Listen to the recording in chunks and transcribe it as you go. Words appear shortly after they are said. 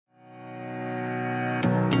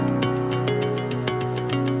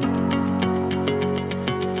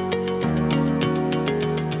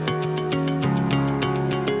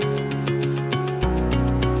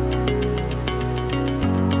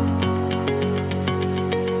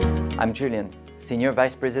I'm Julian, Senior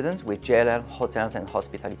Vice President with JLL Hotels and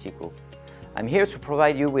Hospitality Group. I'm here to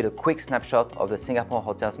provide you with a quick snapshot of the Singapore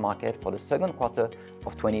hotels market for the second quarter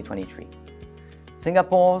of 2023.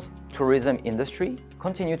 Singapore's tourism industry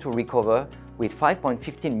continued to recover with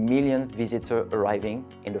 5.15 million visitors arriving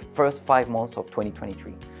in the first 5 months of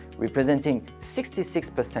 2023, representing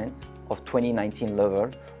 66% of 2019 level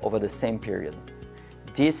over the same period.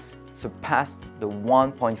 This surpassed the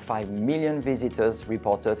 1.5 million visitors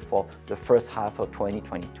reported for the first half of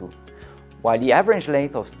 2022. While the average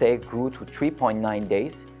length of stay grew to 3.9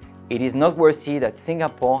 days, it is noteworthy that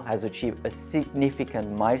Singapore has achieved a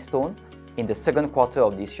significant milestone in the second quarter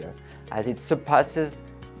of this year, as it surpasses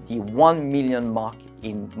the 1 million mark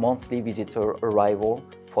in monthly visitor arrival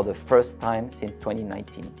for the first time since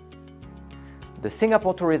 2019. The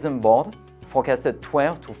Singapore Tourism Board forecasted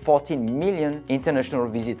 12 to 14 million international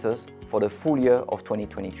visitors for the full year of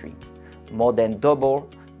 2023, more than double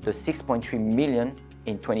the 6.3 million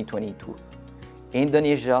in 2022.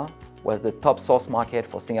 Indonesia was the top source market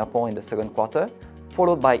for Singapore in the second quarter,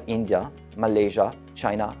 followed by India, Malaysia,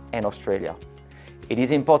 China, and Australia. It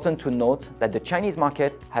is important to note that the Chinese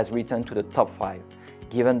market has returned to the top 5,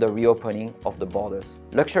 given the reopening of the borders.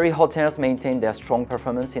 Luxury hotels maintained their strong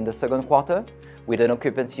performance in the second quarter, with an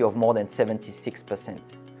occupancy of more than 76%,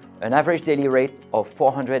 an average daily rate of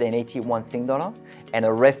 481 Sing dollar, and a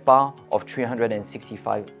RevPAR of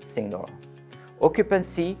 365 Sing dollar.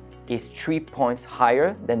 Occupancy is 3 points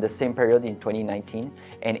higher than the same period in 2019,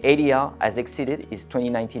 and ADR has exceeded its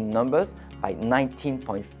 2019 numbers by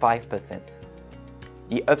 19.5%.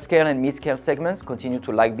 The upscale and mid-scale segments continue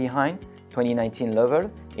to lag behind 2019 level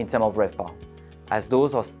in terms of RevPAR, as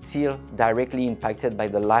those are still directly impacted by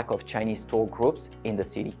the lack of Chinese tour groups in the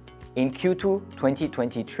city. In Q2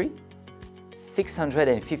 2023,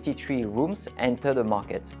 653 rooms entered the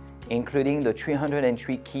market, including the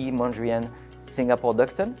 303 key Mondrian Singapore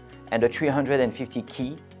Duxton and the 350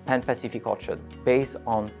 key Pan Pacific Orchard. Based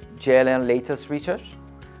on JLL latest research,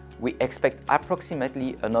 we expect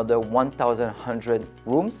approximately another 1,100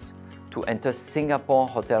 rooms to enter Singapore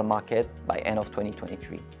hotel market by end of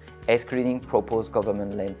 2023, excluding proposed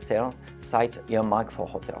government land sale site earmarked for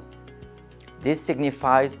hotels. This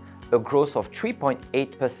signifies a growth of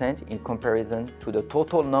 3.8% in comparison to the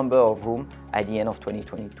total number of rooms at the end of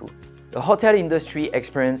 2022. The hotel industry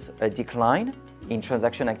experienced a decline in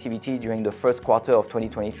transaction activity during the first quarter of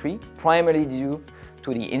 2023, primarily due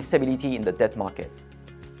to the instability in the debt market.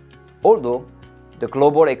 Although the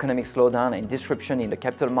global economic slowdown and disruption in the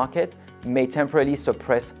capital market may temporarily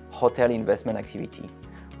suppress hotel investment activity,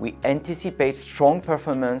 we anticipate strong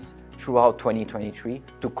performance throughout 2023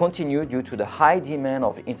 to continue due to the high demand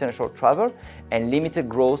of international travel and limited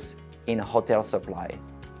growth in hotel supply.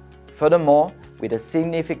 Furthermore, with a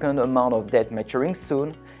significant amount of debt maturing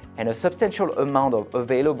soon and a substantial amount of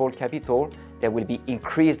available capital, there will be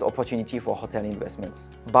increased opportunity for hotel investments.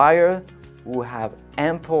 Buyers who have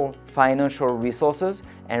ample financial resources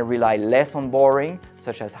and rely less on borrowing,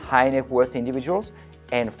 such as high net worth individuals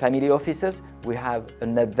and family offices, will have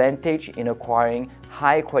an advantage in acquiring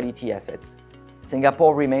high quality assets.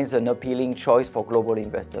 Singapore remains an appealing choice for global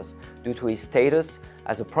investors due to its status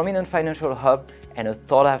as a prominent financial hub and a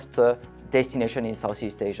sought-after destination in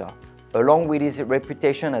Southeast Asia, along with its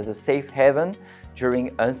reputation as a safe haven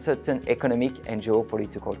during uncertain economic and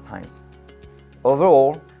geopolitical times.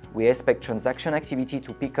 Overall, we expect transaction activity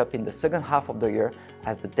to pick up in the second half of the year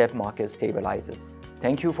as the debt market stabilizes.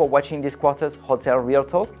 Thank you for watching this quarter's Hotel Real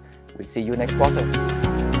Talk. We'll see you next quarter.